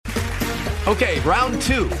Okay, round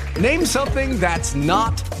two. Name something that's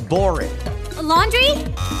not boring. A laundry?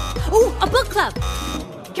 Ooh, a book club.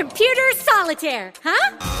 Computer solitaire,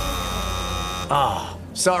 huh? Ah,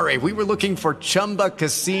 sorry, we were looking for Chumba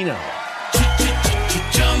Casino.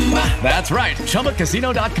 That's right,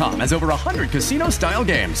 ChumbaCasino.com has over 100 casino-style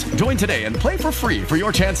games. Join today and play for free for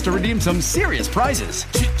your chance to redeem some serious prizes.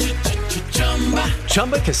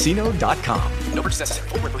 ChumbaCasino.com. No purchase necessary.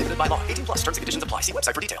 Void where prohibited by law. 18+ terms and conditions apply. See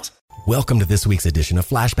website for details. Welcome to this week's edition of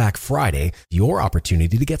Flashback Friday, your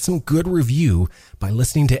opportunity to get some good review by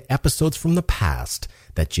listening to episodes from the past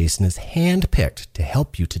that Jason has handpicked to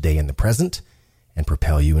help you today in the present and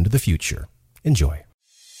propel you into the future. Enjoy.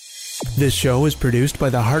 This show is produced by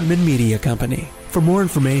the Hartman Media Company. For more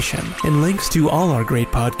information and links to all our great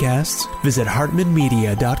podcasts, visit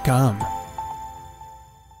hartmanmedia.com.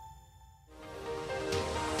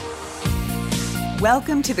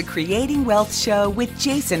 Welcome to the Creating Wealth Show with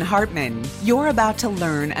Jason Hartman. You're about to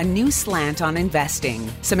learn a new slant on investing,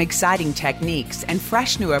 some exciting techniques, and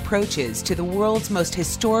fresh new approaches to the world's most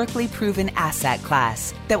historically proven asset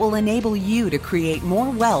class that will enable you to create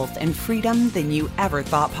more wealth and freedom than you ever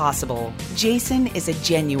thought possible. Jason is a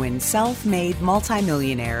genuine self-made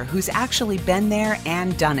multimillionaire who's actually been there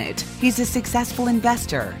and done it. He's a successful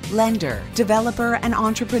investor, lender, developer, and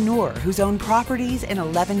entrepreneur who's owned properties in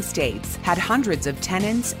 11 states, had hundreds of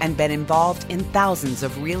tenants, and been involved in thousands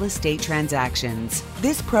of real estate transactions.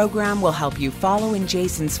 This program will help you follow in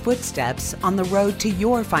Jason's footsteps on the road to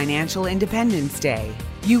your financial independence day.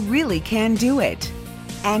 You really can do it.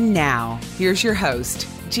 And now, here's your host,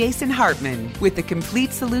 Jason Hartman, with the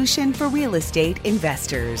complete solution for real estate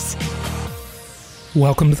investors.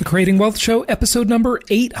 Welcome to the Creating Wealth Show, episode number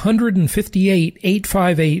 858,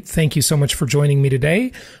 858. Thank you so much for joining me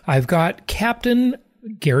today. I've got Captain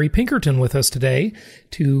Gary Pinkerton with us today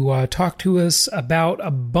to talk to us about a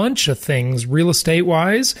bunch of things real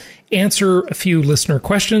estate-wise, answer a few listener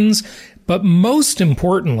questions, but most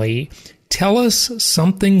importantly, tell us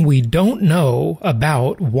something we don't know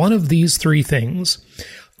about one of these three things: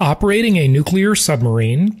 operating a nuclear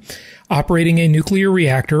submarine, operating a nuclear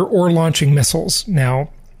reactor, or launching missiles. Now,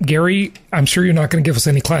 Gary, I'm sure you're not going to give us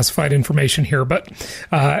any classified information here, but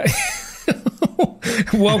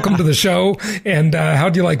welcome to the show. And how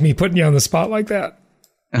do you like me putting you on the spot like that?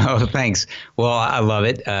 Oh, thanks. Well, I love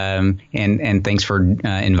it. And thanks for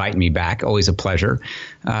inviting me back. Always a pleasure.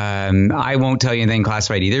 I won't tell you anything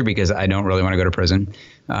classified either because I don't really want to go to prison.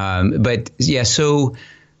 But yeah, so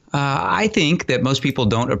I think that most people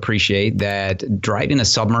don't appreciate that driving a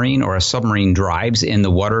submarine or a submarine drives in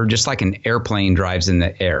the water just like an airplane drives in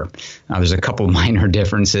the air. There's a couple minor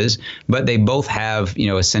differences, but they both have,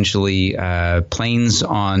 essentially planes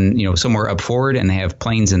on, somewhere up forward, and they have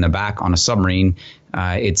planes in the back on a submarine.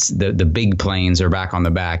 It's the big planes are back on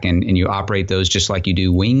the back, and you operate those just like you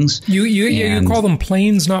do wings. You call them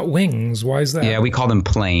planes, not wings. Why is that? Yeah, we call them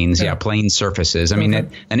planes. Yeah, plane surfaces. I mean,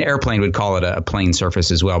 an airplane would call it a plane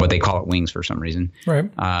surface as well, but they call it wings for some reason. Right.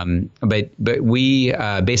 But we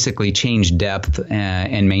basically change depth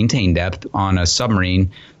and maintain depth on a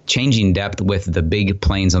submarine, changing depth with the big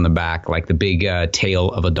planes on the back, like the big tail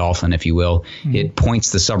of a dolphin, if you will. Mm-hmm. It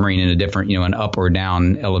points the submarine in a different, an up or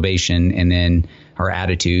down elevation, and then our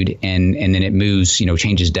attitude, and then it moves,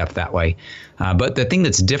 changes depth that way. But the thing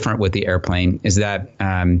that's different with the airplane is that,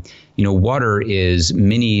 water is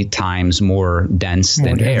many times more dense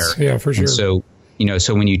than air. Yeah, for sure. And so,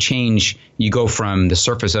 so when you go from the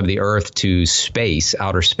surface of the earth to space,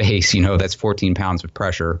 outer space, that's 14 pounds of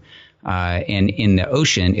pressure. And in the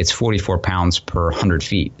ocean, it's 44 pounds per 100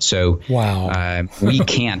 feet. So wow. We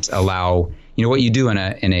can't allow. What you do in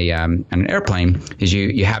an airplane is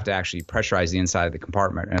you have to actually pressurize the inside of the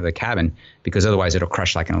compartment of the cabin, because otherwise it'll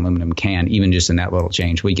crush like an aluminum can, even just in that little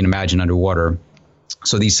change. Well, you can imagine underwater.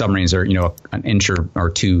 So these submarines are an inch or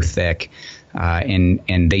two thick,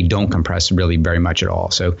 and they don't compress really very much at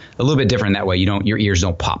all. So a little bit different that way. Your ears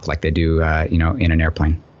don't pop like they do in an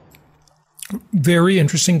airplane. Very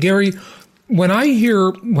interesting, Gary. When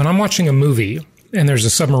I'm watching a movie and there's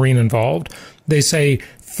a submarine involved, they say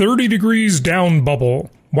 30 degrees down bubble.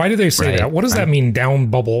 Why do they say that? What does that mean, down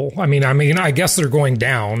bubble? I mean, I guess they're going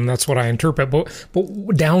down. That's what I interpret. But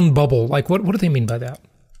down bubble, like what do they mean by that?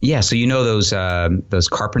 Yeah, so those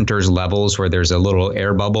carpenter's levels where there's a little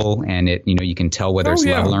air bubble, and it you can tell whether it's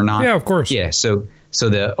level or not. Yeah, of course. Yeah, so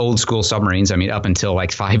the old school submarines, up until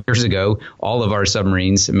like 5 years ago, all of our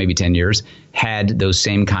submarines, maybe 10 years, had those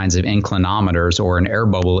same kinds of inclinometers or an air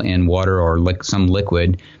bubble in water or some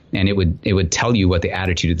liquid, and it would tell you what the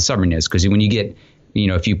attitude of the submarine is. Because when you get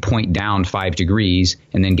if you point down 5 degrees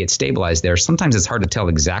and then get stabilized there, sometimes it's hard to tell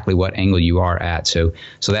exactly what angle you are at. So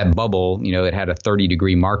that bubble, it had a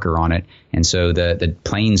 30-degree marker on it. And so the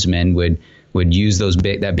planesmen would use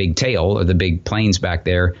that big tail or the big planes back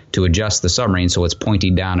there to adjust the submarine so it's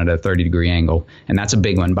pointing down at a 30-degree angle. And that's a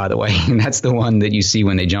big one, by the way. And that's the one that you see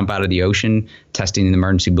when they jump out of the ocean testing the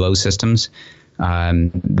emergency blow systems.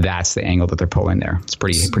 That's the angle that they're pulling there. It's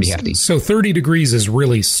pretty hefty. So 30 degrees is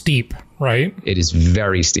really steep, right? It is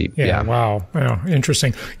very steep. Yeah. Wow.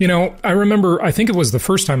 Interesting. I remember, I think it was the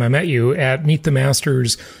first time I met you at Meet the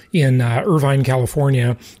Masters in Irvine,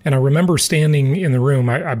 California. And I remember standing in the room.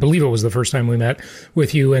 I believe it was the first time we met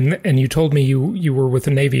with you. And you told me you were with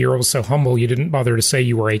the Navy. You were so humble. You didn't bother to say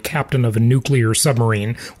you were a captain of a nuclear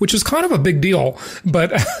submarine, which is kind of a big deal.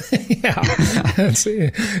 But yeah,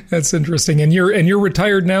 that's interesting. And you're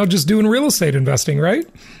retired now, just doing real estate investing, right?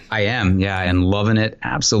 I am, yeah, and loving it.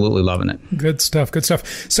 Absolutely loving it. Good stuff.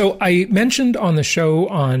 So I mentioned on the show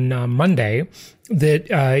on Monday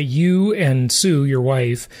that you and Sue, your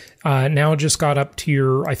wife, now just got up to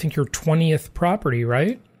your 20th property,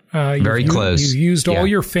 right? Very close. You've used all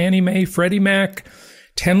your Fannie Mae, Freddie Mac,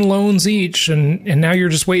 10 loans each, and now you're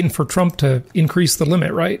just waiting for Trump to increase the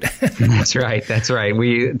limit, right? That's right.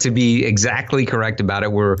 To be exactly correct about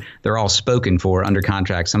it, they're all spoken for under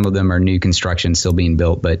contract. Some of them are new construction still being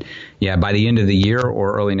built. But yeah, by the end of the year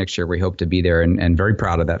or early next year, we hope to be there and very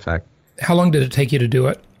proud of that fact. How long did it take you to do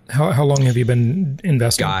it? How long have you been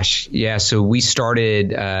investing? Gosh, yeah. So we started,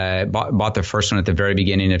 bought the first one at the very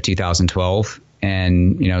beginning of 2012.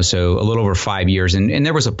 And, so a little over 5 years. And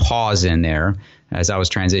there was a pause in there as I was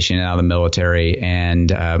transitioning out of the military.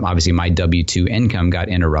 And obviously my W-2 income got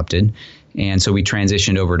interrupted. And so we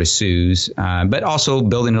transitioned over to Sue's, but also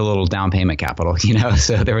building a little down payment capital,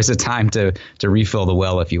 so there was a time to refill the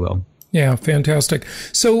well, if you will. Yeah, fantastic.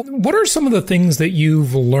 So what are some of the things that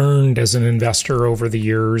you've learned as an investor over the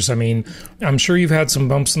years? I mean, I'm sure you've had some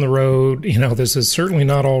bumps in the road. This is certainly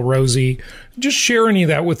not all rosy. Just share any of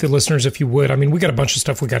that with the listeners, if you would. I mean, we got a bunch of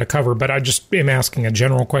stuff we got to cover, but I just am asking a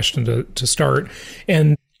general question to start.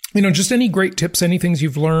 And, just any great tips, any things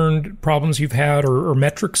you've learned, problems you've had, or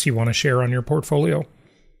metrics you want to share on your portfolio?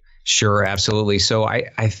 Sure, absolutely. So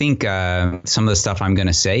I think some of the stuff I'm going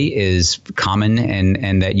to say is common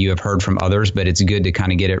and that you have heard from others, but it's good to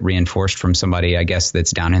kind of get it reinforced from somebody, I guess,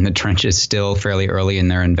 that's down in the trenches still fairly early in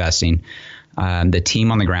their investing. The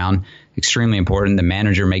team on the ground, extremely important. The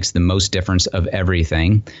manager makes the most difference of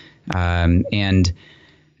everything. And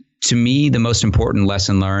to me, the most important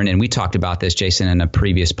lesson learned, and we talked about this, Jason, in a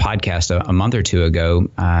previous podcast a month or two ago,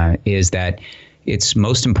 is that it's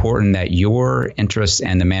most important that your interests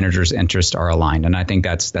and the manager's interests are aligned. And I think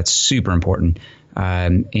that's super important.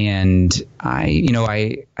 And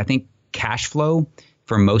I think cash flow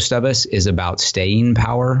for most of us is about staying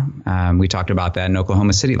power. We talked about that in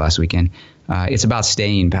Oklahoma City last weekend. It's about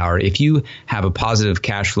staying power. If you have a positive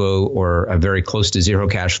cash flow or a very close to zero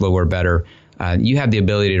cash flow or better, you have the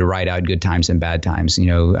ability to ride out good times and bad times,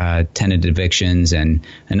 tenant evictions and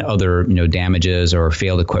other, damages or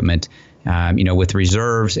failed equipment. With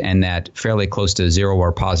reserves and that fairly close to zero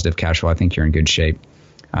or positive cash flow, I think you're in good shape.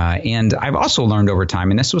 And I've also learned over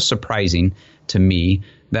time, and this was surprising to me,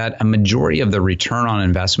 that a majority of the return on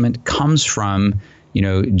investment comes from,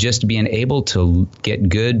 just being able to get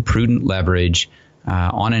good, prudent leverage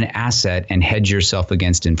on an asset and hedge yourself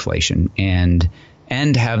against inflation and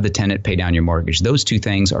have the tenant pay down your mortgage. Those two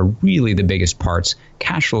things are really the biggest parts.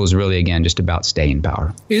 Cash flow is really, again, just about staying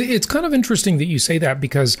power. It's kind of interesting that you say that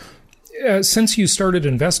because since you started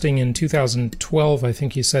investing in 2012, I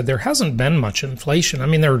think you said, there hasn't been much inflation. I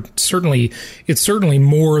mean, it's certainly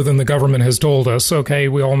more than the government has told us. Okay,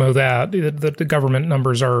 we all know that the government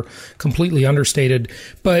numbers are completely understated.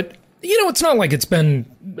 But, it's not like it's been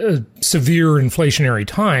a severe inflationary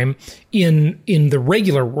time in the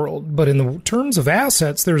regular world. But in the terms of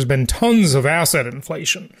assets, there's been tons of asset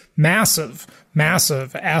inflation, massive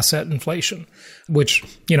asset inflation, which,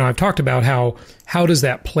 I've talked about how does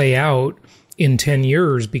that play out in 10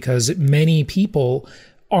 years, because many people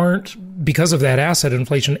aren't, because of that asset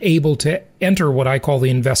inflation, able to enter what I call the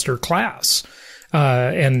investor class.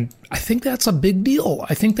 And I think that's a big deal.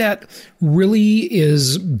 I think that really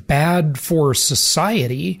is bad for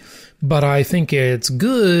society, but I think it's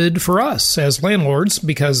good for us as landlords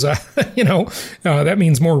because, that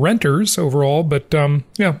means more renters overall. But,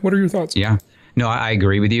 what are your thoughts? Yeah. No, I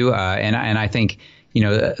agree with you. And I think,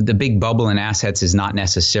 the big bubble in assets is not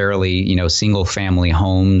necessarily, single family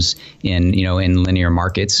homes in linear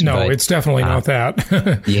markets. No, it's definitely not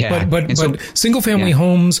that. Yeah. But single family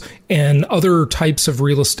homes and other types of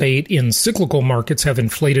real estate in cyclical markets have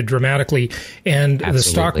inflated dramatically, and the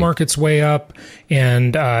stock market's way up,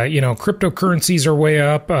 and, cryptocurrencies are way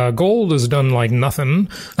up. Gold has done like nothing,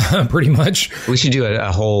 pretty much. We should do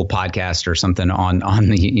a whole podcast or something on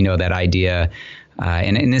the, that idea.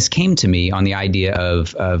 And this came to me on the idea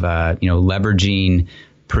of leveraging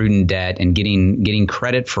prudent debt and getting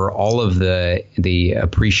credit for all of the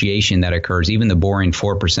appreciation that occurs, even the boring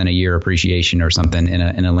 4% a year appreciation or something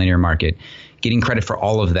in a linear market. Getting credit for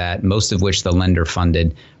all of that, most of which the lender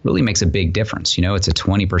funded, really makes a big difference. It's a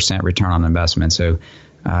 20% return on investment. So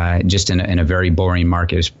just in a very boring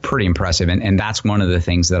market is pretty impressive. And that's one of the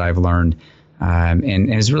things that I've learned.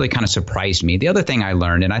 And has really kind of surprised me. The other thing I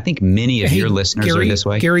learned, and I think many of your listeners are this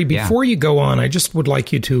way. Gary, before you go on, I just would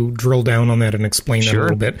like you to drill down on that and explain that a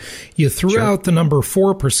little bit. You threw out the number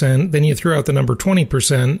 4%, then you threw out the number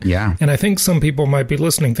 20%. Yeah. And I think some people might be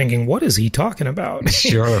listening thinking, what is he talking about?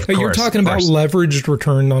 Sure, of course. You're talking about leveraged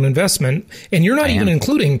return on investment, and you're not even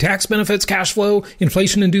including tax benefits, cash flow,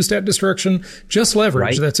 inflation-induced debt destruction, just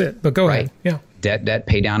leverage. Right. That's it. But go ahead. Yeah. Debt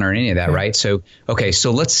pay down or any of that, right? So,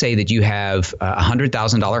 so let's say that you have a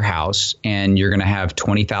 $100,000 house and you're going to have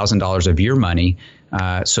 $20,000 of your money,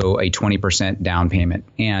 so a 20% down payment.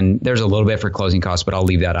 And there's a little bit for closing costs, but I'll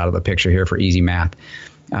leave that out of the picture here for easy math.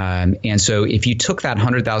 And so if you took that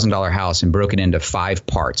 $100,000 house and broke it into 5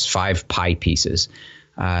 parts, 5 pie pieces,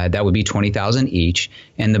 that would be $20,000 each.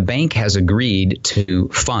 And the bank has agreed to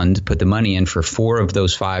put the money in for 4 of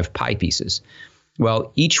those 5 pie pieces.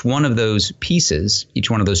 Well, each one of those pieces,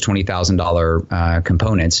 each one of those $20,000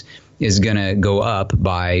 components is going to go up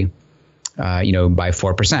by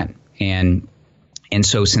 4%. And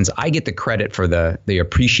so since I get the credit for the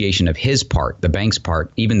appreciation of his part, the bank's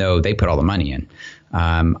part, even though they put all the money in,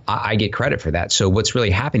 I get credit for that. So what's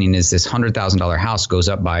really happening is this $100,000 house goes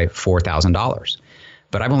up by $4,000,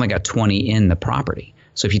 but I've only got 20 in the property.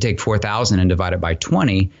 So if you take 4,000 and divide it by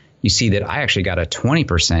 20, you see that I actually got a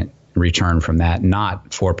 20% return from that,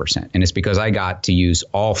 not 4%. And it's because I got to use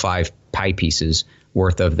all 5 pie pieces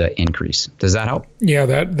worth of the increase. Does that help? Yeah,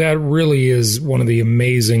 that really is one of the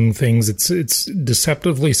amazing things. It's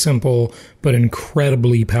deceptively simple, but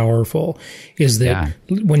incredibly powerful. Is that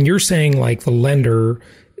when you're saying like the lender,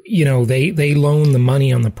 they loan the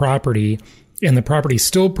money on the property and the property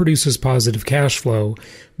still produces positive cash flow,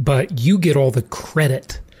 but you get all the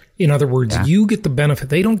credit. In other words, you get the benefit.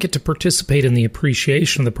 They don't get to participate in the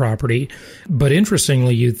appreciation of the property. But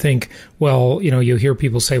interestingly, you'd think, well, you hear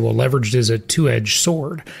people say, well, leveraged is a two-edged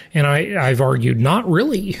sword. And I've argued not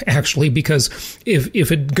really, actually, because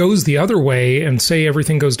if it goes the other way and say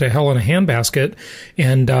everything goes to hell in a handbasket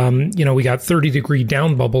and, we got 30-degree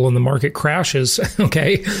down bubble and the market crashes,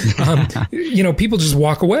 okay, people just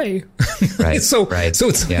walk away. Right. So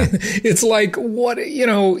it's like, what,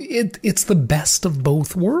 it's the best of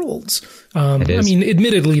both worlds. I mean,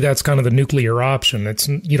 admittedly, that's kind of the nuclear option.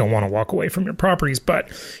 You don't want to walk away from your properties, but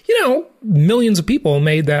millions of people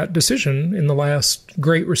made that decision in the last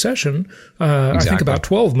Great Recession. Exactly. I think about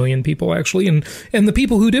 12 million people actually, and the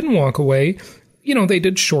people who didn't walk away, they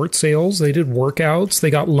did short sales, they did workouts, they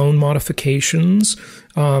got loan modifications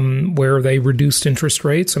where they reduced interest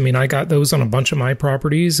rates. I mean, I got those on a bunch of my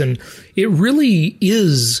properties, and it really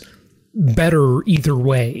is better either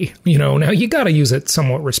way. Now you got to use it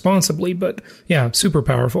somewhat responsibly, but yeah, super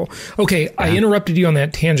powerful. Okay. Yeah. I interrupted you on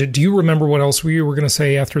that tangent. Do you remember what else you were going to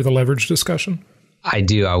say after the leverage discussion? I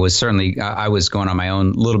do. I was going on my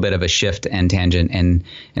own little bit of a shift and tangent. And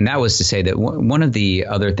that was to say that one of the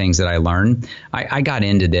other things that I learned, I got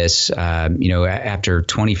into this, after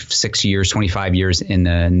 25 years in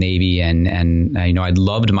the Navy and I'd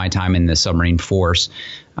loved my time in the submarine force.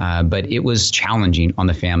 But it was challenging on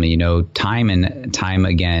the family, time and time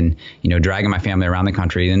again, dragging my family around the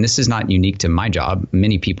country. And this is not unique to my job.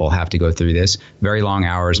 Many people have to go through this, very long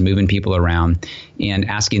hours, moving people around and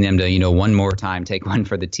asking them to, one more time, take one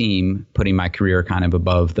for the team, putting my career kind of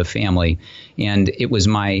above the family. And it was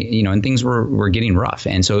my, and things were getting rough.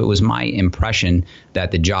 And so it was my impression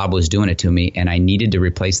that the job was doing it to me and I needed to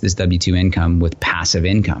replace this W-2 income with passive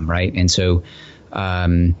income. Right. And so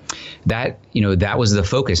that was the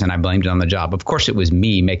focus, and I blamed it on the job. Of course, it was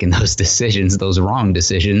me making those decisions, those wrong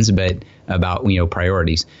decisions, but about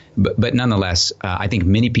priorities. But nonetheless, I think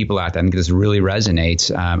many people out there, I think this really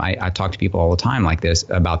resonates. I talk to people all the time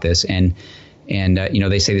about this, and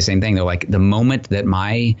they say the same thing. They're like, the moment that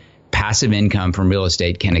my passive income from real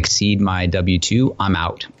estate can exceed my W-2, I'm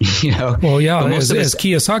out. Well, yeah, as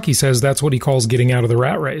Kiyosaki says, that's what he calls getting out of the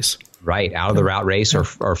rat race. Right, out of the rat race, or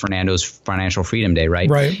Fernando's financial freedom day, right?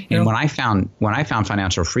 Right. And when I found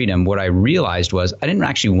financial freedom, what I realized was I didn't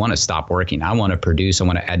actually want to stop working. I want to produce. I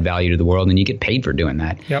want to add value to the world, and you get paid for doing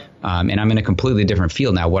that. Yep. And I'm in a completely different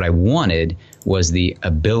field now. What I wanted was the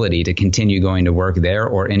ability to continue going to work there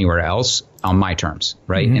or anywhere else on my terms,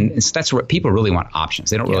 right? And that's what people really want, options.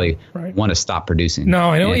 They don't really want to stop producing. No,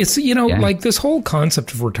 I know. It's like this whole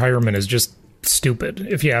concept of retirement is just stupid,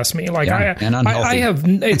 if you ask me. Like, and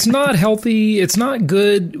unhealthy. It's not healthy. It's not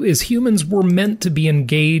good. As humans, we're meant to be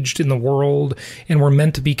engaged in the world, and we're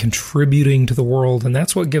meant to be contributing to the world. And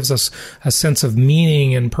that's what gives us a sense of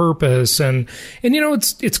meaning and purpose. And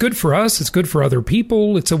it's good for us. It's good for other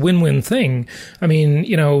people. It's a win-win thing. I mean,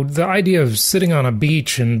 the idea of sitting on a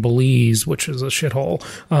beach in Belize, which is a shithole,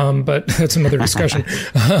 but that's another discussion,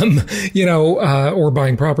 or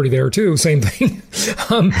buying property there too, same thing,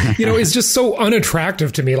 is just so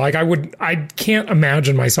unattractive to me. Like I can't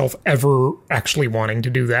imagine myself ever actually wanting to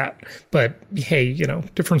do that. But hey,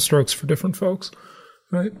 different strokes for different folks.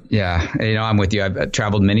 Right. Yeah. I'm with you. I've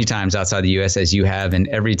traveled many times outside the U.S. as you have. And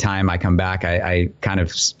every time I come back, I kind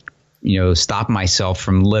of stop myself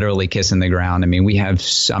from literally kissing the ground. I mean,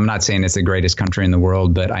 I'm not saying it's the greatest country in the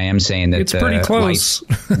world, but I am saying that it's pretty close.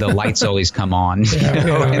 The lights always come on. And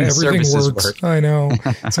everything works. Work. I know.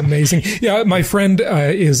 It's amazing. Yeah. My friend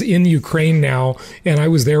is in Ukraine now, and I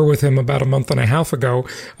was there with him about a month and a half ago.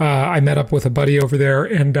 I met up with a buddy over there,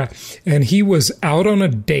 and he was out on a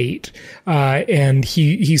date, and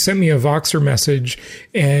he sent me a Voxer message,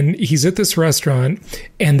 and he's at this restaurant,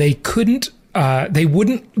 and they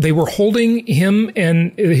were holding him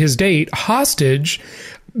and his date hostage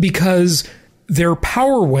because their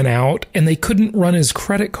power went out and they couldn't run his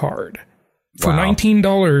credit card for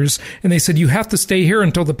 $19. And they said, you have to stay here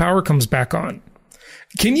until the power comes back on.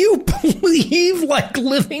 Can you believe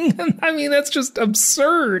living? I mean, that's just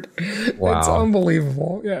absurd. Wow. It's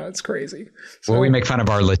unbelievable. Yeah, it's crazy. So, well, we make fun of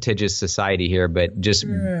our litigious society here, but just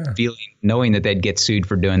knowing that they'd get sued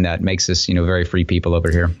for doing that makes us, very free people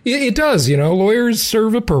over here. It does. Lawyers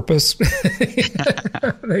serve a purpose.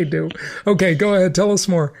 They do. Okay, go ahead. Tell us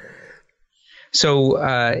more. So,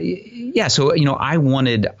 I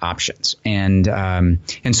wanted options. And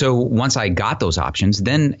so once I got those options,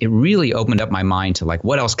 then it really opened up my mind to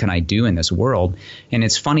what else can I do in this world? And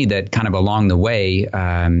it's funny that kind of along the way,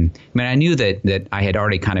 I knew that I had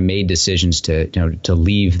already kind of made decisions to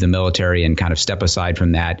leave the military and kind of step aside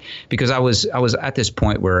from that, because I was at this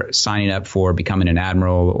point where signing up for becoming an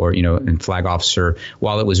admiral or, and flag officer,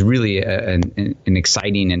 while it was really an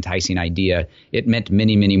exciting, enticing idea, it meant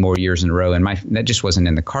many, many more years in a row. And that just wasn't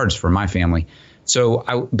in the cards for my family.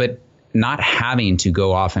 But not having to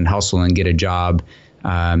go off and hustle and get a job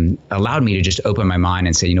allowed me to just open my mind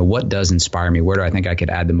and say, what does inspire me? Where do I think I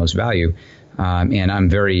could add the most value? And I'm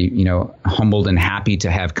very, humbled and happy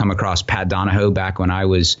to have come across Pat Donahoe back when I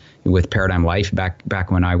was with Paradigm Life,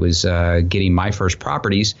 back when I was getting my first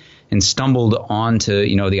properties, and stumbled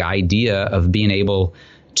onto, the idea of being able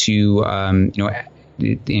to,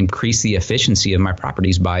 increase the efficiency of my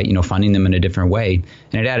properties by, funding them in a different way.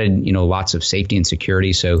 And it added, lots of safety and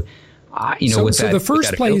security. So,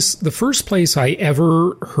 the first place I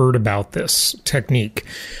ever heard about this technique,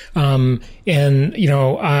 I'm using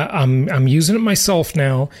it myself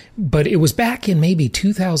now, but it was back in maybe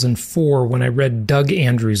 2004 when I read Doug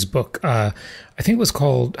Andrews' book. I think it was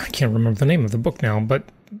called, I can't remember the name of the book now, but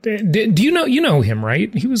do you know him,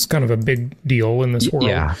 right? He was kind of a big deal in this world.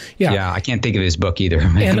 Yeah. I can't think of his book either.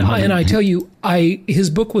 And I tell you, his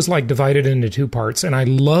book was divided into two parts, and I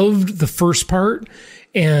loved the first part.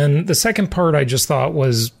 And the second part I just thought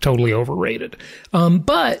was totally overrated.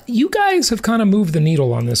 But you guys have kind of moved the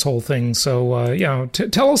needle on this whole thing. So,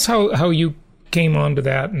 tell us how you came onto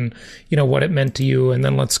that and, what it meant to you. And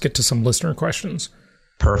then let's get to some listener questions.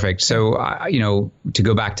 Perfect. So, to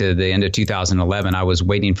go back to the end of 2011, I was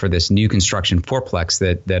waiting for this new construction fourplex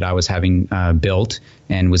that I was having built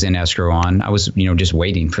and was in escrow on. I was, just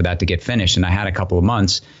waiting for that to get finished. And I had a couple of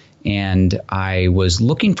months. And I was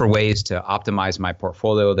looking for ways to optimize my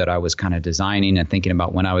portfolio that I was kind of designing and thinking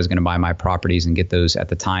about when I was going to buy my properties and get those at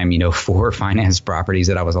the time, 4 financed properties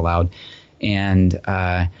that I was allowed. And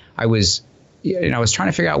I was trying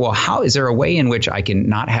to figure out, well, how is there a way in which I can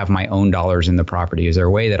not have my own dollars in the property? Is there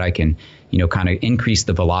a way that I can, kind of increase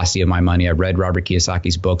the velocity of my money? I read Robert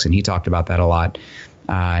Kiyosaki's books, and he talked about that a lot.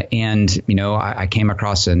 I came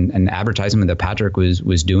across an advertisement that Patrick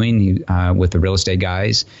was doing with the real estate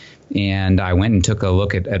guys. And I went and took a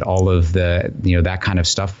look at all of the, that kind of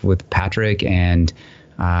stuff with Patrick. And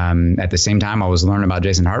At the same time, I was learning about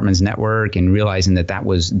Jason Hartman's network and realizing that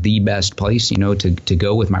was the best place, to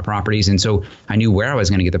go with my properties. And so I knew where I was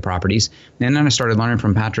going to get the properties. And then I started learning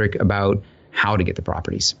from Patrick about how to get the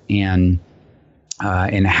properties and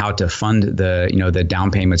how to fund the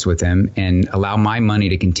down payments with him and allow my money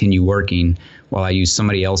to continue working while I use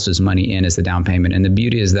somebody else's money in as the down payment. And the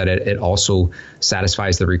beauty is that it also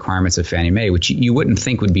satisfies the requirements of Fannie Mae, which you wouldn't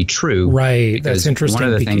think would be true. Right. That's interesting.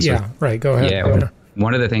 One of the things right. Go ahead. Yeah.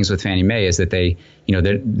 One of the things with Fannie Mae is that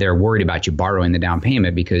they're worried about you borrowing the down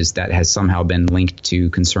payment because that has somehow been linked to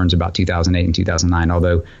concerns about 2008 and 2009,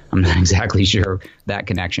 although I'm not exactly sure that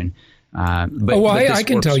connection. I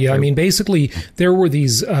can tell you. Too. I mean, basically, there were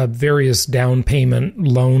these various down payment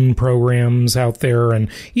loan programs out there, and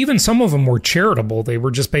even some of them were charitable. They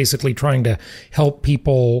were just basically trying to help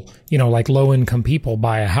people, like low-income people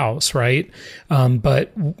buy a house, right?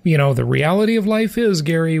 But, the reality of life is,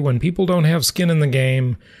 Gary, when people don't have skin in the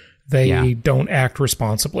game, they don't act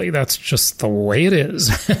responsibly. That's just the way it is.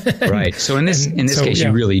 Right. So in this case,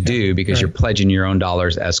 you really do, because you're pledging your own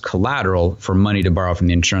dollars as collateral for money to borrow from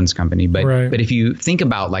the insurance company. But if you think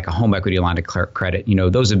about like a home equity line of credit,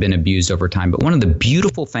 those have been abused over time. But one of the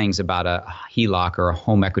beautiful things about a HELOC or a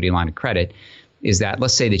home equity line of credit is that,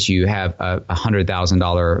 let's say that you have a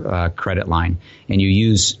 $100,000 credit line and you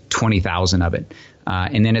use $20,000 of it.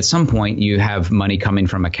 And then at some point you have money coming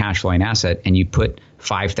from a cash flowing asset and you put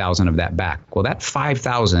 $5,000 of that back. Well, that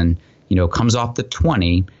 $5,000, comes off the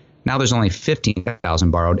 20. Now there's only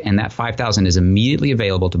 $15,000 borrowed, and that $5,000 is immediately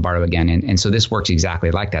available to borrow again. And so this works exactly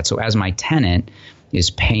like that. So as my tenant is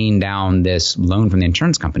paying down this loan from the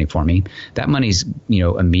insurance company for me, that money's,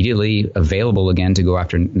 immediately available again to go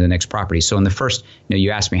after the next property. So in the first, you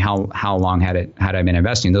asked me how long had I been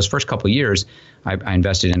investing? Those first couple of years, I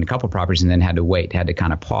invested in a couple of properties and then had to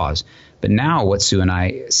kind of pause. But now what Sue and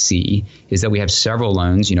I see is that we have several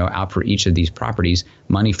loans, out for each of these properties,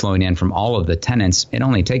 money flowing in from all of the tenants. It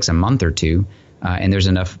only takes a month or two. And there's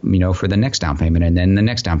enough, for the next down payment and then the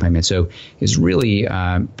next down payment. So it's really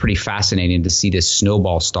pretty fascinating to see this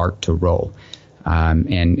snowball start to roll.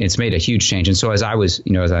 And it's made a huge change. And so as I was,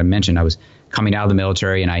 as I mentioned, I was coming out of the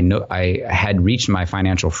military and I know I had reached my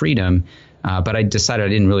financial freedom, but I decided I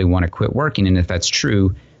didn't really want to quit working. And if that's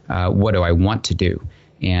true, what do I want to do?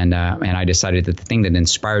 And I decided that the thing that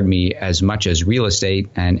inspired me as much as real estate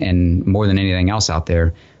and more than anything else out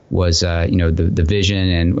there was, the vision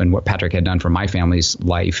and what Patrick had done for my family's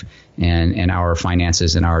life and our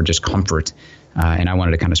finances and our just comfort. And I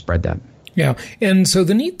wanted to kind of spread that. Yeah. And so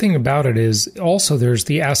the neat thing about it is also there's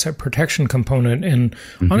the asset protection component. And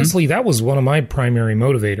honestly, that was one of my primary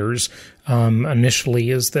motivators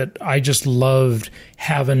initially, is that I just loved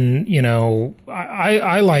having,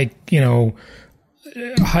 I like,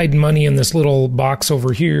 hide money in this little box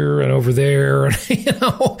over here and over there,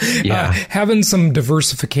 having some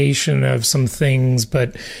diversification of some things.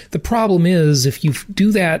 But the problem is, if you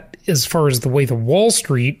do that as far as the way the Wall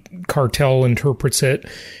Street cartel interprets it,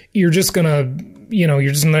 you're just never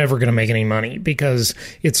going to make any money, because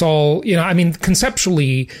it's all,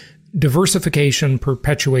 conceptually, diversification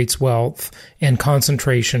perpetuates wealth and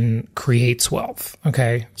concentration creates wealth.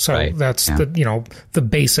 Okay. So that's the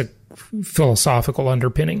basic philosophical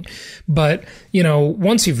underpinning. But,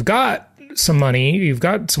 once you've got some money, you've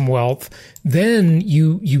got some wealth, then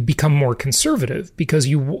you become more conservative, because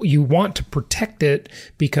you want to protect it,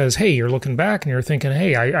 because, hey, you're looking back and you're thinking,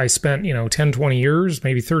 hey, I spent, 10, 20 years,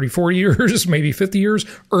 maybe 30, 40 years, maybe 50 years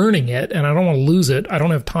earning it, and I don't want to lose it. I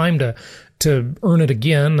don't have time to earn it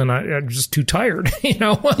again, and I'm just too tired,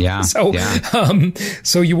 Yeah.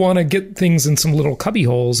 So you want to get things in some little cubby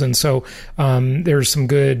holes, and so there's some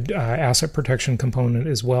good asset protection component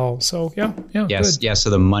as well. So yes, good. Yeah. So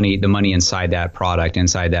the money inside that product,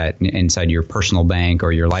 inside your personal bank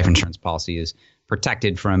or your life insurance policy is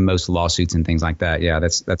protected from most lawsuits and things like that. Yeah,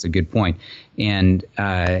 that's a good point. And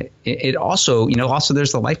it also,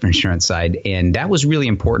 there's the life insurance side. And that was really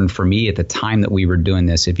important for me at the time that we were doing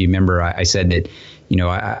this. If you remember, I said that,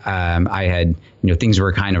 I had, things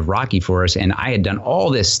were kind of rocky for us. And I had done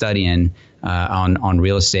all this studying on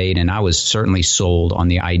real estate, and I was certainly sold on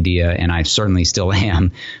the idea, and I certainly still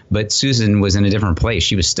am. But Susan was in a different place.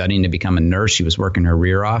 She was studying to become a nurse. She was working her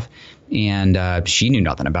rear off, and she knew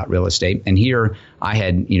nothing about real estate. And here I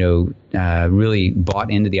had, really bought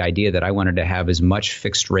into the idea that I wanted to have as much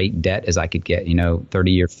fixed rate debt as I could get,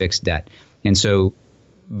 30-year fixed debt. And so,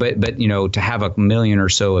 but to have $1 million or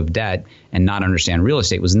so of debt and not understand real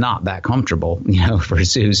estate was not that comfortable, for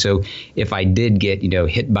Sue. So if I did get,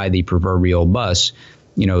 hit by the proverbial bus,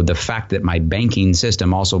 the fact that my banking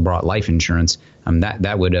system also brought life insurance,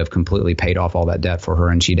 that would have completely paid off all that debt for her,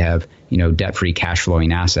 and she'd have, debt-free cash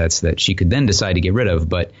flowing assets that she could then decide to get rid of,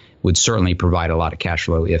 but would certainly provide a lot of cash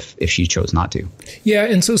flow if she chose not to. Yeah,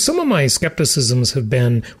 and so some of my skepticisms have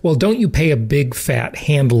been, well, don't you pay a big fat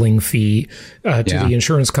handling fee to the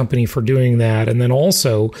insurance company for doing that? And then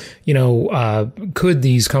also, could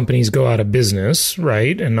these companies go out of business,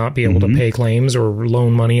 right, and not be able to pay claims or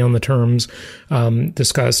loan money on the terms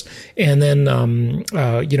discussed? And then,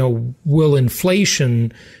 will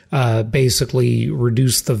inflation basically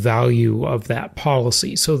reduce the value of that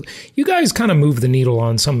policy? So you guys kind of move the needle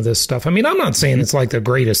on some of this stuff. I mean, I'm not saying it's like the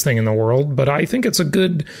greatest thing in the world, but I think it's a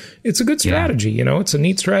good strategy. It's a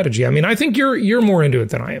neat strategy. I mean, I think you're more into it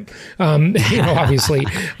than I am, obviously.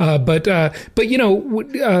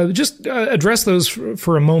 Just address those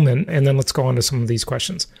for a moment, and then let's go on to some of these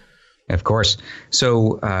questions. Of course.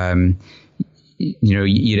 So,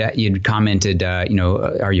 you'd commented,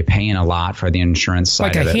 are you paying a lot for the insurance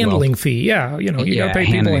side of it? Like a handling fee. Yeah. You got to pay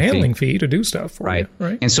people a handling fee to do stuff for you,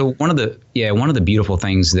 right? And so one of the beautiful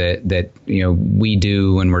things that we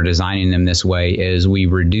do when we're designing them this way is we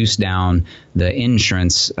reduce down the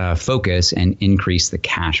insurance focus and increase the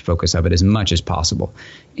cash focus of it as much as possible.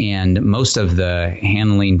 And most of the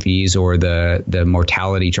handling fees or the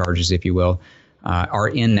mortality charges, if you will, are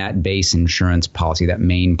in that base insurance policy, that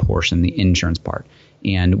main portion, the insurance part.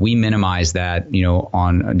 And we minimize that,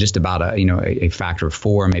 on just about a factor of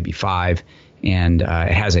 4, maybe 5. And it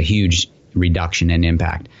has a huge reduction in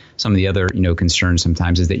impact. Some of the other, concerns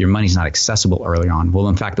sometimes is that your money's not accessible early on. Well,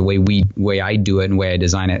 in fact, the way I do it and the way I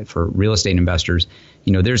design it for real estate investors,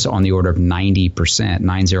 there's on the order of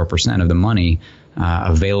 90% of the money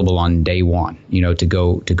available on day one, to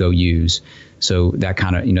go use. So that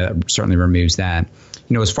kind of, that certainly removes that.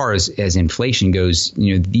 As far as inflation goes,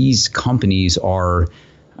 these companies are,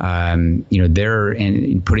 they're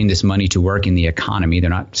putting this money to work in the economy.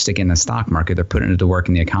 They're not sticking in the stock market. They're putting it to work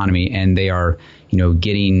in the economy, and they are,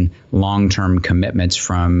 getting long-term commitments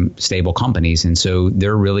from stable companies. And so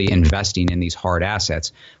they're really investing in these hard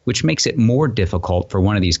assets, which makes it more difficult for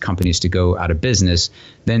one of these companies to go out of business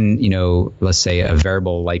than, let's say a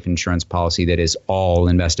variable life insurance policy that is all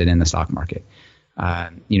invested in the stock market.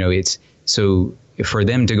 It's so for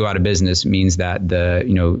them to go out of business means that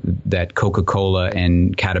that Coca-Cola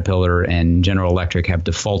and Caterpillar and General Electric have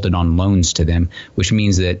defaulted on loans to them, which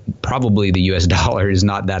means that probably the U.S. dollar is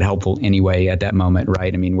not that helpful anyway at that moment,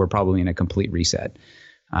 right? I mean, we're probably in a complete reset.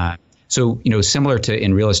 So similar to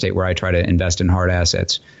in real estate where I try to invest in hard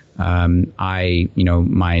assets, my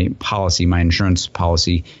insurance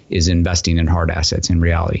policy is investing in hard assets in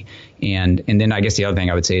reality. And then I guess the other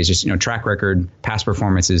thing I would say is just, track record, past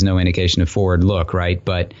performance is no indication of forward look, right?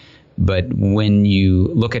 But when you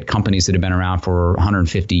look at companies that have been around for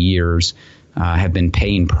 150 years, have been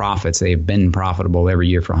paying profits, they have been profitable every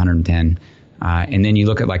year for 110. And then you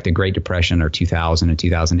look at like the Great Depression or 2000 and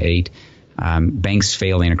 2008, banks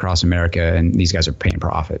failing across America, and these guys are paying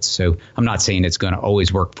profits. So I'm not saying it's going to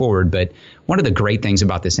always work forward, but one of the great things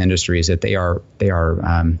about this industry is that they are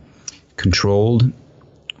controlled,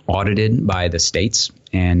 audited by the states,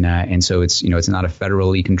 and so it's it's not a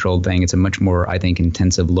federally controlled thing. It's a much more, I think,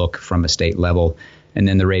 intensive look from a state level, and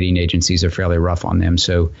then the rating agencies are fairly rough on them.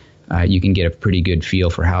 So you can get a pretty good feel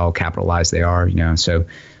for how capitalized they are. So.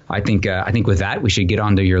 I think with that, we should get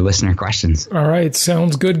on to your listener questions. All right.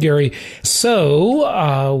 Sounds good, Gary.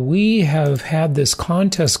 So we have had this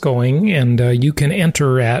contest going, and you can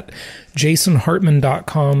enter at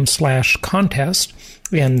jasonhartman.com/contest.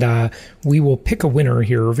 And we will pick a winner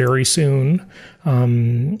here very soon.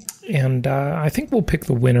 And I think we'll pick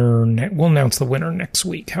the winner. We'll announce the winner next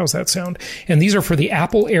week. How's that sound? And these are for the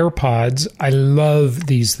Apple Airpods. I love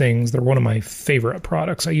these things. They're one of my favorite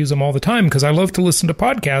products. I use them all the time because I love to listen to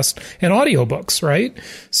podcasts and audiobooks, right?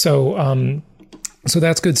 So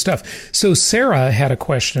that's good stuff. So Sarah had a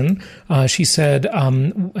question. She said,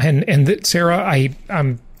 Sarah,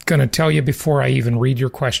 I'm going to tell you before I even read your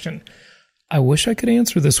question. I wish I could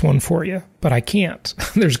answer this one for you, but I can't.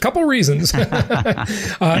 There's a couple reasons.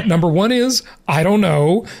 Number one is, I don't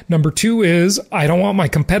know. Number two is, I don't want my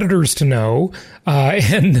competitors to know.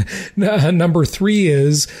 And number three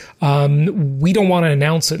is, we don't want to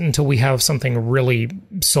announce it until we have something really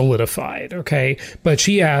solidified. Okay. But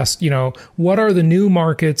she asked, what are the new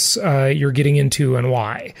markets you're getting into and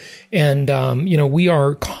why? And, we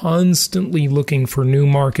are constantly looking for new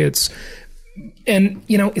markets. And,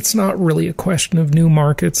 it's not really a question of new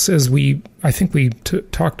markets, as I think we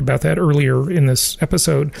talked about that earlier in this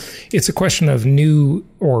episode. It's a question of new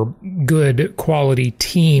or good quality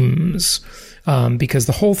teams, because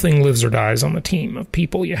the whole thing lives or dies on the team of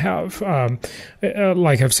people you have.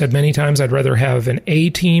 Like I've said many times, I'd rather have an A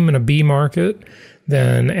team in a B market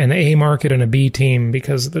than an A market and a B team,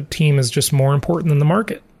 because the team is just more important than the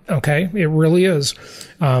market. Okay, it really is.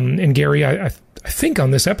 And Gary, I think on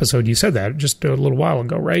this episode you said that just a little while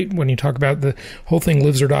ago, right? When you talk about the whole thing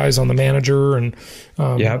lives or dies on the manager, and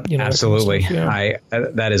absolutely. Kind of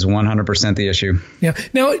stuff, that is 100% the issue. Yeah.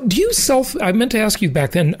 Now, do you I meant to ask you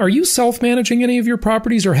back then, are you self-managing any of your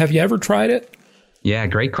properties, or have you ever tried it? Yeah,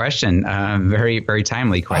 great question. Very, very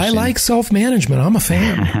timely question. I like self-management. I'm a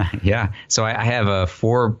fan. Yeah. So I have a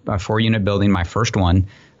four unit building, my first one.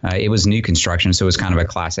 It was new construction, so it was kind of a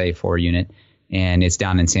Class A 4-unit, and it's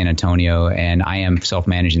down in San Antonio, and I am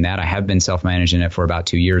self-managing that. I have been self-managing it for about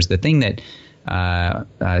 2 years. The thing that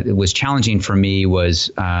was challenging for me was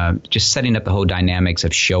just setting up the whole dynamics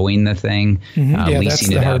of showing the thing,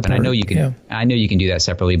 leasing it up. And I know you can do that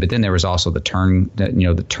separately, but then there was also the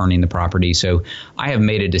turning the property. So I have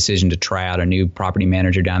made a decision to try out a new property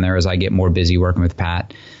manager down there as I get more busy working with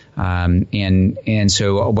Pat. And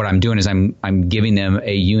so what I'm doing is I'm giving them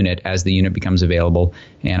a unit as the unit becomes available,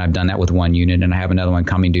 and I've done that with one unit, and I have another one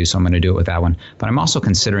coming due, so I'm going to do it with that one. But I'm also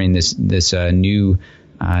considering this new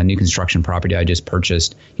construction property I just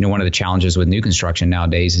purchased. One of the challenges with new construction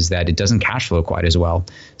nowadays is that it doesn't cash flow quite as well,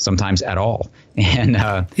 sometimes at all. And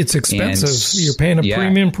it's expensive. You're paying a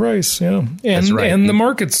premium price. Yeah. And that's right. And the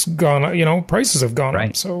market's gone up, prices have gone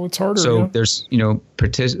up. So it's harder. So there's,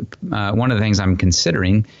 one of the things I'm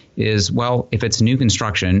considering is, well, if it's new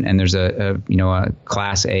construction and there's a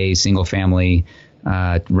Class A single family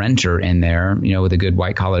renter in there, with a good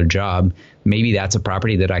white collar job, maybe that's a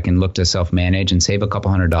property that I can look to self-manage and save a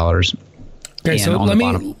couple $100. Okay, so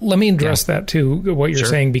let me address that too, what you're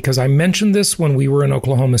saying, because I mentioned this when we were in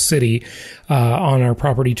Oklahoma City on our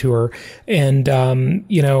property tour. And,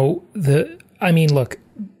 look,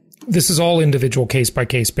 this is all individual case by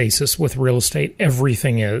case basis with real estate.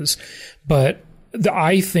 Everything is. But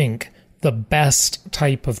I think the best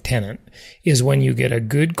type of tenant is when you get a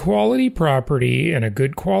good quality property in a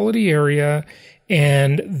good quality area,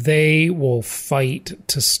 and they will fight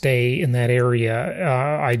to stay in that area.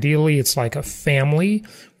 Ideally, it's like a family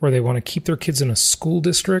where they want to keep their kids in a school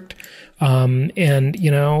district.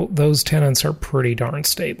 Those tenants are pretty darn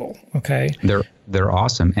stable. Okay. They're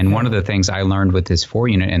awesome. And one of the things I learned with this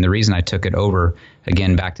 4-unit, and the reason I took it over,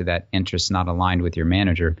 again, back to that interest not aligned with your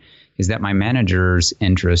manager, is that my manager's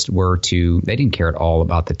interest they didn't care at all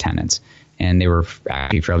about the tenants. And they were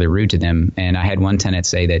actually fairly rude to them. And I had one tenant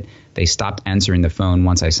say that they stopped answering the phone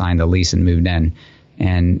once I signed the lease and moved in.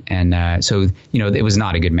 So it was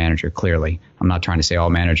not a good manager, clearly. I'm not trying to say all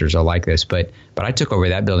managers are like this, but I took over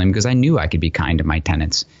that building because I knew I could be kind to my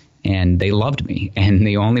tenants. And they loved me. And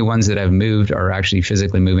the only ones that have moved are actually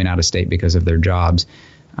physically moving out of state because of their jobs.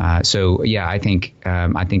 I think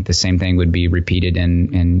the same thing would be repeated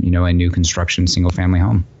in a new construction single family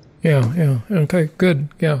home. Yeah. Okay, good.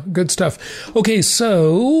 Yeah, good stuff. Okay,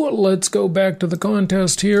 so let's go back to the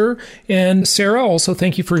contest here. And Sarah, also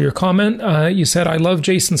thank you for your comment. You said, I love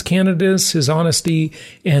Jason's candidates, his honesty,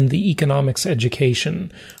 and the economics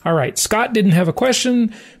education. All right, Scott didn't have a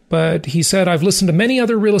question, but he said, I've listened to many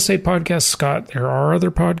other real estate podcasts. Scott, there are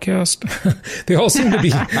other podcasts. They all seem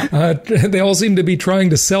to be trying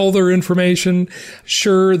to sell their information.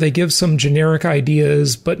 Sure, they give some generic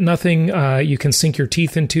ideas, but nothing you can sink your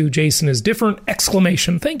teeth into. Jason is different! !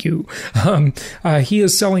 Thank you. He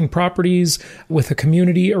is selling properties with a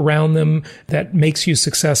community around them that makes you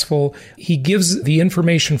successful. He gives the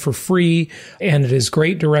information for free, and it is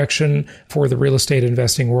great direction for the real estate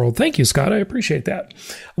investing world. Thank you, Scott. I appreciate that.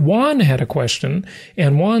 Juan had a question,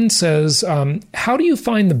 and Juan says, how do you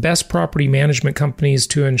find the best property management companies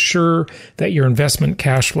to ensure that your investment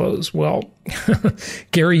cash flows? Well,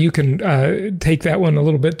 Gary, you can take that one a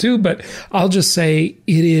little bit too, but I'll just say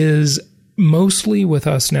it is mostly with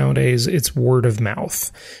us nowadays, it's word of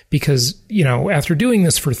mouth, because, after doing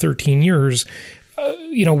this for 13 years,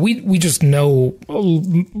 we just know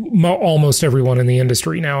almost everyone in the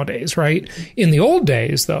industry nowadays, right? In the old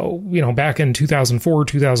days, though, back in 2004,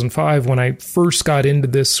 2005, when I first got into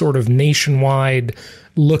this sort of nationwide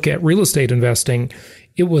look at real estate investing,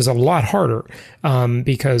 it was a lot harder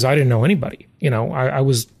because I didn't know anybody. I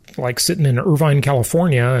was like sitting in Irvine,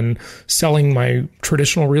 California, and selling my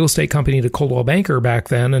traditional real estate company to Coldwell Banker back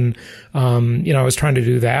then. And, I was trying to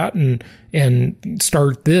do that and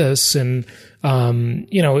start this. And,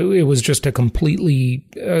 it was just a completely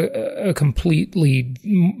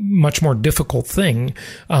much more difficult thing,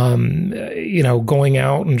 going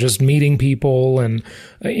out and just meeting people. And,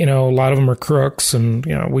 a lot of them are crooks, and,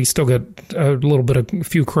 we still get a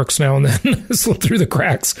few crooks now and then slip through the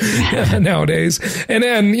cracks nowadays.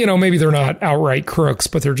 And maybe they're not outright crooks,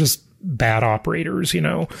 but they're just bad operators,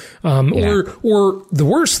 or the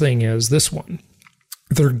worst thing is this one.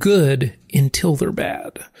 They're good until they're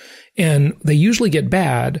bad. And they usually get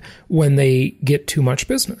bad when they get too much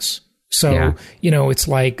business. So, it's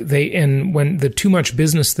like and when the too much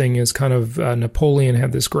business thing is kind of, Napoleon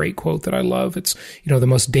had this great quote that I love. It's, the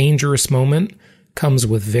most dangerous moment comes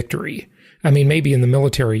with victory. I mean, maybe in the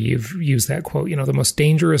military, you've used that quote, the most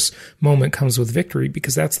dangerous moment comes with victory,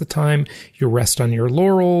 because that's the time you rest on your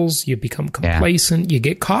laurels, you become complacent, you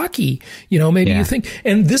get cocky, maybe you think,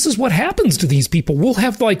 and this is what happens to these people. We'll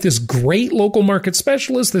have like this great local market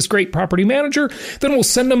specialist, this great property manager, then we'll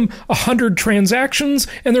send them 100 transactions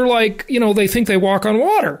and they're like, they think they walk on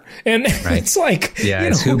water. And it's like,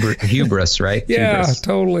 it's hubris, right? Yeah, hubris.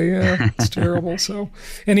 Totally. Yeah, it's terrible. So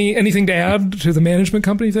anything to add to the management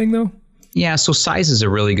company thing though? Yeah, so size is a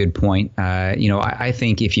really good point. I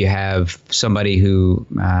think if you have somebody who,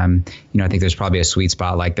 I think there's probably a sweet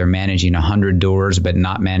spot, like they're managing 100 doors, but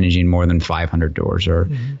not managing more than 500 doors, or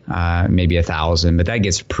maybe 1,000, but that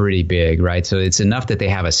gets pretty big, right? So it's enough that they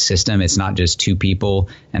have a system. It's not just two people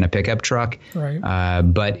and a pickup truck, right?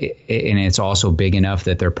 And it's also big enough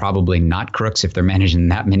that they're probably not crooks if they're managing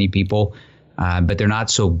that many people. But they're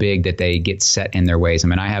not so big that they get set in their ways. I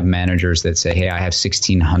mean, I have managers that say, hey, I have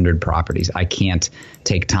 1,600 properties. I can't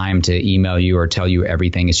take time to email you or tell you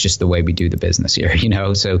everything. It's just the way we do the business here,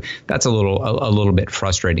 So that's a little bit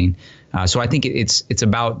frustrating. So I think it's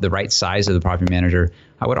about the right size of the property manager.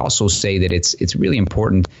 I would also say that it's really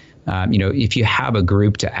important. If you have a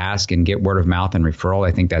group to ask and get word of mouth and referral,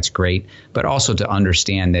 I think that's great. But also to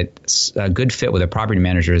understand that a good fit with a property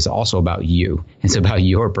manager is also about you. It's about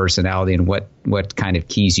your personality and what kind of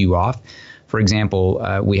keys you off. For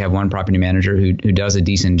example, we have one property manager who does a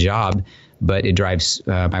decent job, but it drives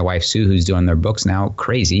my wife, Sue, who's doing their books now,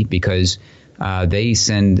 crazy, because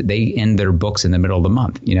they end their books in the middle of the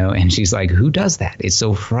month, and she's like, who does that? It's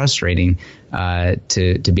so frustrating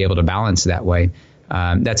to be able to balance that way.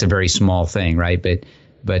 That's a very small thing, right?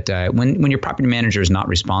 But when your property manager is not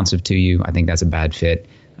responsive to you, I think that's a bad fit.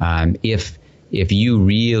 If you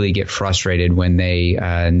really get frustrated when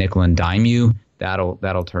they nickel and dime you,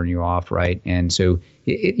 that'll turn you off, right? And so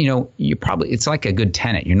it's like a good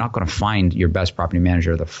tenant. You're not going to find your best property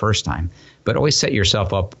manager the first time, but always set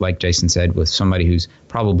yourself up, like Jason said, with somebody who's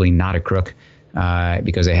probably not a crook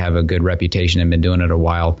because they have a good reputation and been doing it a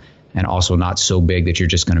while, and also not so big that you're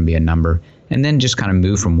just going to be a number. And then just kind of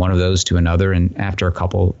move from one of those to another. And after a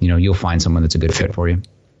couple, you'll find someone that's a good fit for you.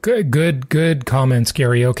 Good comments,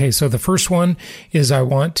 Gary. Okay, so the first one is I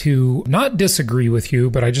want to not disagree with you,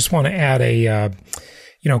 but I just want to add a,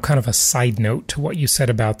 kind of a side note to what you said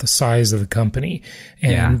about the size of the company.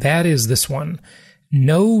 And that is this one.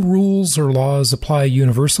 No rules or laws apply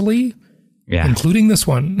universally. Yeah. Including this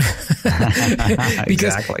one.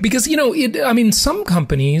 Because, some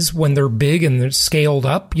companies, when they're big and they're scaled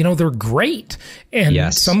up, they're great.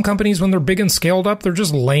 And some companies, when they're big and scaled up, they're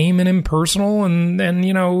just lame and impersonal. And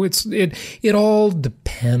it all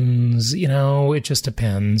depends, it just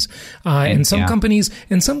depends. And some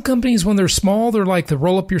companies, when they're small, they're like the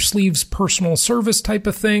roll up your sleeves personal service type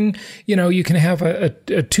of thing. You can have a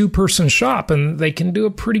 2-person shop and they can do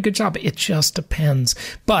a pretty good job. It just depends.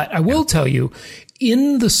 But I will tell you,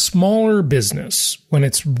 in the smaller business, when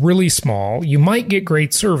it's really small, you might get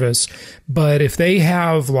great service, but if they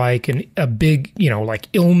have like a big, like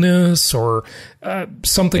illness or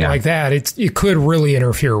something like that, it could really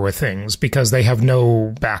interfere with things because they have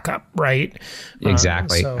no backup, right?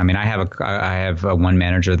 Exactly. I have one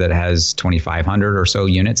manager that has 2,500 or so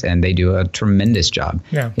units, and they do a tremendous job.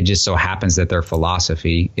 Yeah. It just so happens that their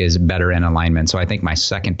philosophy is better in alignment. So I think my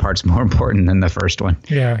second part's more important than the first one.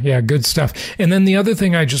 Yeah, good stuff. And then the other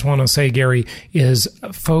thing I just want to say, Gary, is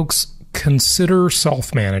folks, consider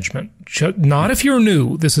self-management. Not if you're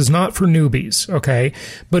new. This is not for newbies, okay?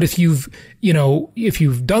 But if you've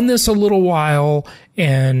done this a little while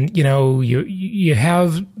and, you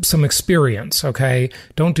have some experience, okay?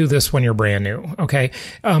 Don't do this when you're brand new, okay?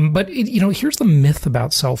 But here's the myth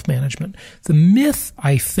about self-management. The myth,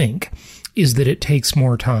 I think, is that it takes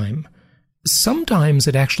more time. Sometimes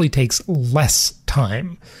it actually takes less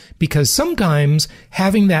time, because sometimes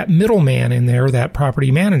having that middleman in there, that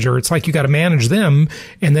property manager, it's like you got to manage them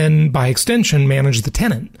and then by extension manage the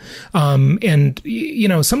tenant.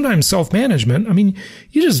 Sometimes self-management,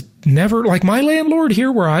 you just never, like my landlord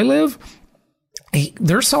here where I live,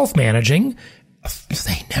 they're self-managing.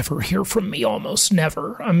 they never hear from me, almost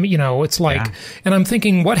never. It's like, and I'm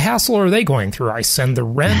thinking, what hassle are they going through? I send the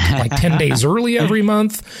rent like 10 days early every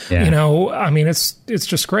month. It's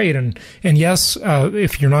just great. And yes,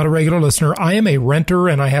 if you're not a regular listener, I am a renter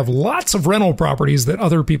and I have lots of rental properties that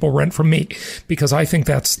other people rent from me because I think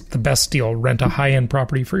that's the best deal. Rent a high-end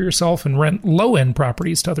property for yourself and rent low-end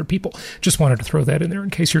properties to other people. Just wanted to throw that in there in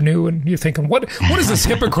case you're new and you're thinking, what is this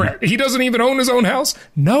hypocrite? He doesn't even own his own house.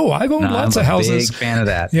 No, I've owned lots of houses. Big fan of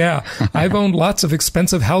that. Yeah, I've owned lots of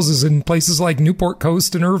expensive houses in places like Newport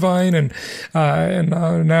Coast and Irvine, and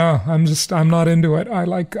now I'm not into it. I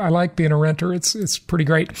like being a renter. It's pretty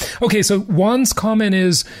great. Okay, so Juan's comment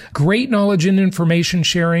is great knowledge and information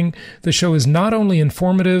sharing. The show is not only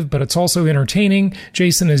informative, but it's also entertaining.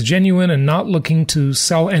 Jason is genuine and not looking to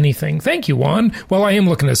sell anything. Thank you, Juan. Well, I am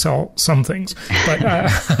looking to sell some things, but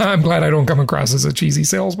I'm glad I don't come across as a cheesy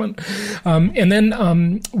salesman. And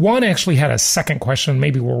then Juan actually had a second question.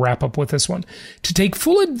 Maybe we'll wrap up with this one. To take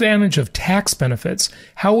full advantage of tax benefits,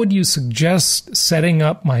 how would you suggest setting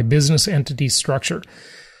up my business entity structure?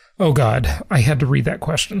 Oh, God, I had to read that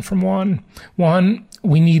question from Juan. Juan,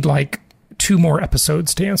 we need like 2 more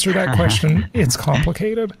episodes to answer that question. It's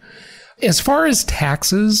complicated. As far as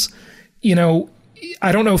taxes,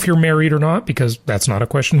 I don't know if you're married or not, because that's not a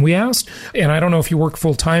question we asked. And I don't know if you work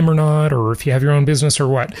full time or not, or if you have your own business or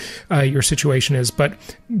what your situation is. But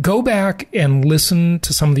go back and listen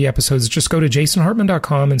to some of the episodes. Just go to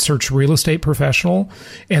jasonhartman.com and search real estate professional.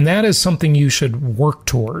 And that is something you should work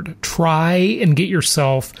toward. Try and get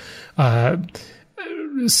yourself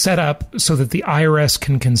set up so that the IRS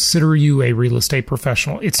can consider you a real estate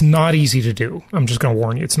professional. It's not easy to do. I'm just going to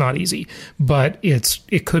warn you, it's not easy, but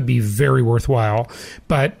it could be very worthwhile.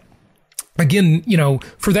 But again,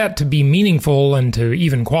 for that to be meaningful and to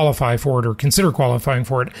even qualify for it or consider qualifying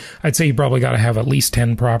for it, I'd say you probably got to have at least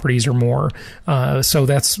 10 properties or more. So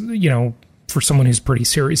that's, for someone who's pretty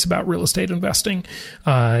serious about real estate investing,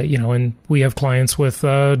 and we have clients with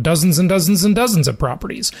dozens and dozens and dozens of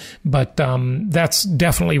properties. But that's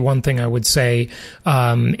definitely one thing I would say.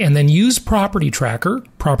 And then use Property Tracker,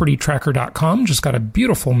 propertytracker.com. Just got a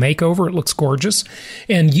beautiful makeover. It looks gorgeous.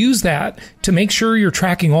 And use that to make sure you're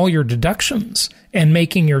tracking all your deductions and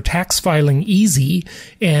making your tax filing easy.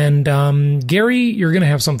 And Gary, you're going to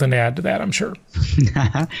have something to add to that, I'm sure.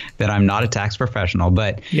 That I'm not a tax professional,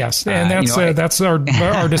 but yes, and that's our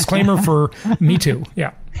disclaimer for me too.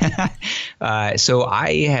 Yeah. So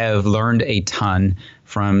I have learned a ton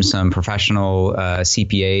from some professional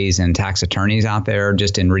CPAs and tax attorneys out there,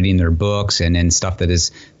 just in reading their books and in stuff that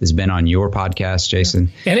has been on your podcast,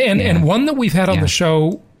 Jason. And one that we've had on the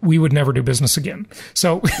show, we would never do business again.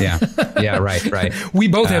 So yeah, right. We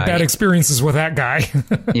both had bad experiences with that guy.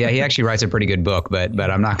 Yeah, he actually writes a pretty good book, but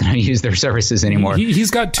I'm not going to use their services anymore. He's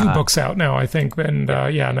got 2 books out now, I think, and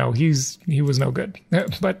he was no good.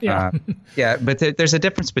 But but there's a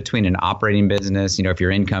difference between an operating business. If your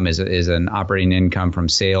income is an operating income from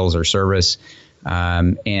sales or service,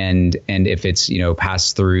 and if it's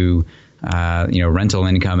passed through. Rental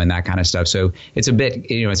income and that kind of stuff. So it's a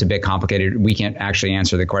bit complicated. We can't actually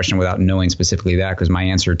answer the question without knowing specifically that, because my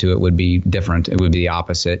answer to it would be different. It would be the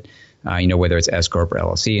opposite, whether it's S Corp or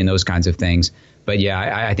LLC and those kinds of things. But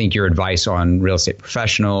yeah, I think your advice on real estate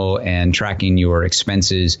professional and tracking your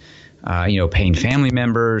expenses, paying family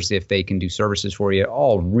members if they can do services for you,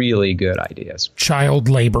 all really good ideas. Child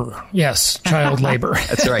labor. Yes, child labor.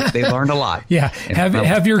 That's right. They learned a lot. Yeah.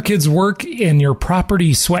 Have your kids work in your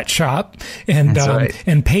property sweatshop and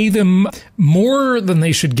and pay them more than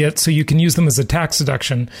they should get so you can use them as a tax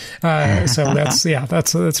deduction. So that's pretty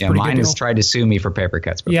good. Mine has tried to sue me for paper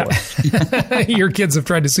cuts before. Yeah. Your kids have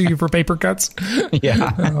tried to sue you for paper cuts?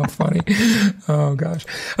 Yeah. Oh, funny. Oh, gosh.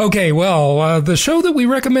 Okay, well, the show that we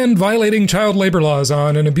recommend violating child labor laws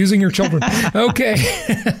on and abusing your children. Okay.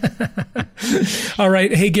 All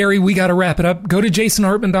right. Hey, Gary, we got to wrap it up. Go to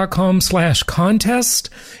jasonhartman.com/contest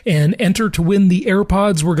and enter to win the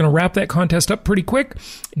AirPods. We're going to wrap that contest up pretty quick.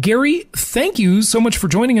 Gary, thank you so much for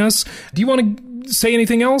joining us. Do you want to say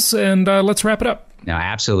anything else? And let's wrap it up. No,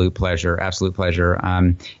 absolute pleasure. Absolute pleasure.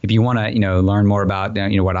 If you want to, learn more about,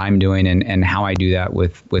 what I'm doing and how I do that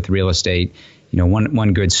with real estate,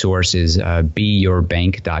 one good source is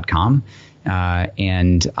beyourbank.com.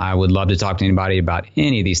 And I would love to talk to anybody about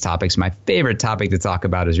any of these topics. My favorite topic to talk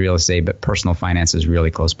about is real estate, but personal finance is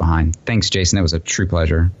really close behind. Thanks, Jason. That was a true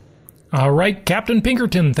pleasure. All right, Captain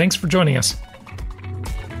Pinkerton, thanks for joining us.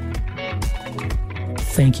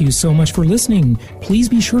 Thank you so much for listening. Please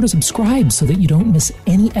be sure to subscribe so that you don't miss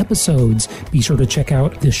any episodes. Be sure to check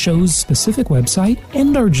out the show's specific website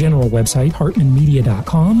and our general website,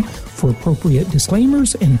 hartmanmedia.com, for appropriate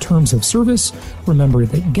disclaimers and terms of service. Remember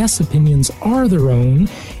that guest opinions are their own,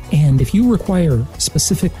 and if you require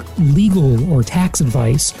specific legal or tax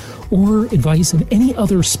advice or advice in any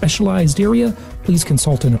other specialized area, please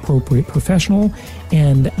consult an appropriate professional.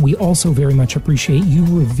 And we also very much appreciate you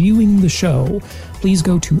reviewing the show. Please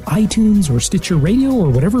go to iTunes or Stitcher Radio or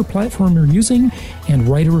whatever platform you're using and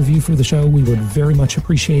write a review for the show. We would very much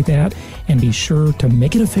appreciate that. And be sure to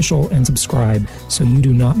make it official and subscribe so you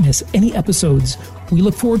do not miss any episodes. We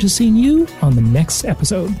look forward to seeing you on the next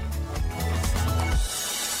episode.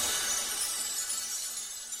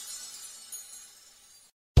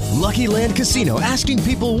 Lucky Land Casino, asking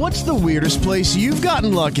people, what's the weirdest place you've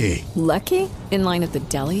gotten lucky? Lucky? In line at the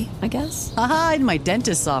deli, I guess? Aha, in my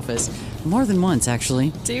dentist's office. More than once,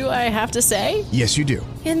 actually. Do I have to say? Yes, you do.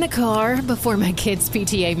 In the car before my kids'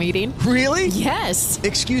 PTA meeting. Really? Yes.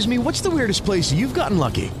 Excuse me, what's the weirdest place you've gotten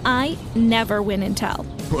lucky? I never win and tell.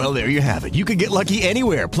 Well, there you have it. You can get lucky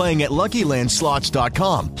anywhere, playing at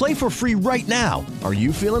LuckyLandSlots.com. Play for free right now. Are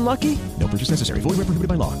you feeling lucky? No purchase necessary. Void where prohibited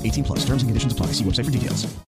by law. 18+. Terms and conditions apply. See website for details.